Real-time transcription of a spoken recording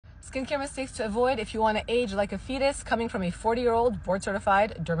Skincare mistakes to avoid if you want to age like a fetus, coming from a 40-year-old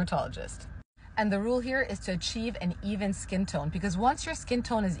board-certified dermatologist. And the rule here is to achieve an even skin tone, because once your skin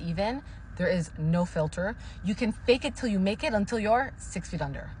tone is even, there is no filter. You can fake it till you make it until you're 6 feet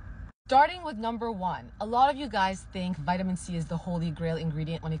under. Starting with number 1, a lot of you guys think vitamin C is the holy grail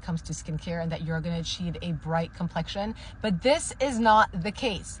ingredient when it comes to skincare and that you're going to achieve a bright complexion, but this is not the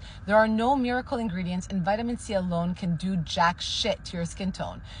case. There are no miracle ingredients, and vitamin C alone can do jack shit to your skin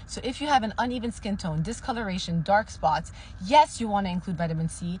tone. So if you have an uneven skin tone, discoloration, dark spots, yes, you want to include vitamin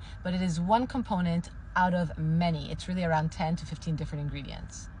C, but it is one component out of many. It's really around 10 to 15 different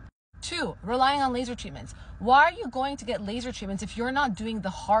ingredients. 2, relying on laser treatments. Why are you going to get laser treatments if you're not doing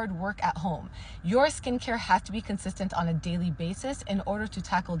the hard work at home? Your skincare has to be consistent on a daily basis in order to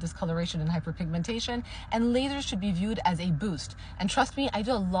tackle discoloration and hyperpigmentation, and lasers should be viewed as a boost. And trust me, I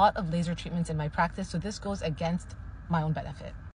do a lot of laser treatments in my practice, so this goes against my own benefit.